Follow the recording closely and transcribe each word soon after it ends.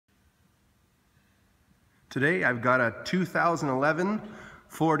Today I've got a 2011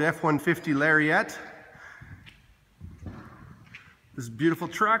 Ford F-150 Lariat. This beautiful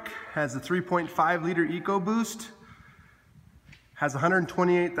truck has a 3.5 liter Ecoboost, has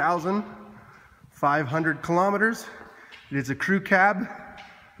 128,500 kilometers. It is a crew cab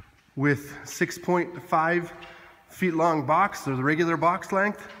with 6.5 feet long box. There's a regular box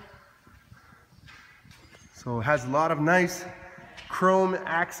length. So it has a lot of nice chrome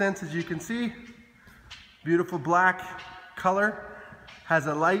accents, as you can see. Beautiful black color. Has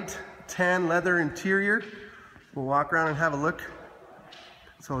a light tan leather interior. We'll walk around and have a look.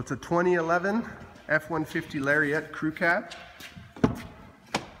 So it's a 2011 F-150 Lariat crew cab.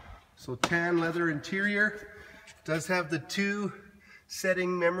 So tan leather interior. Does have the 2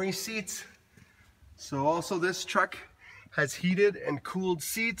 setting memory seats. So also this truck has heated and cooled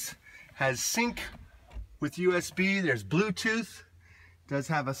seats. Has sync with USB. There's Bluetooth. Does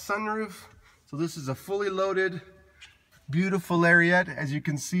have a sunroof. So this is a fully loaded, beautiful Lariat. As you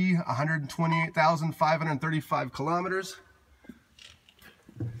can see, 128,535 kilometers.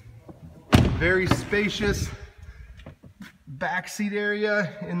 Very spacious back seat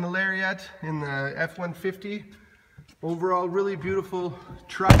area in the Lariat, in the F-150. Overall, really beautiful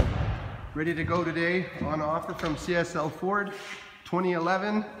truck. Ready to go today, on offer from CSL Ford.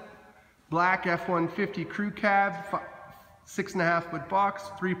 2011 black F-150 crew cab. 6.5 foot box,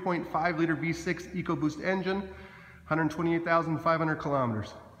 3.5 liter V6 Ecoboost engine, 128,500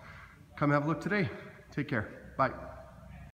 kilometers. Come have a look today. Take care. Bye.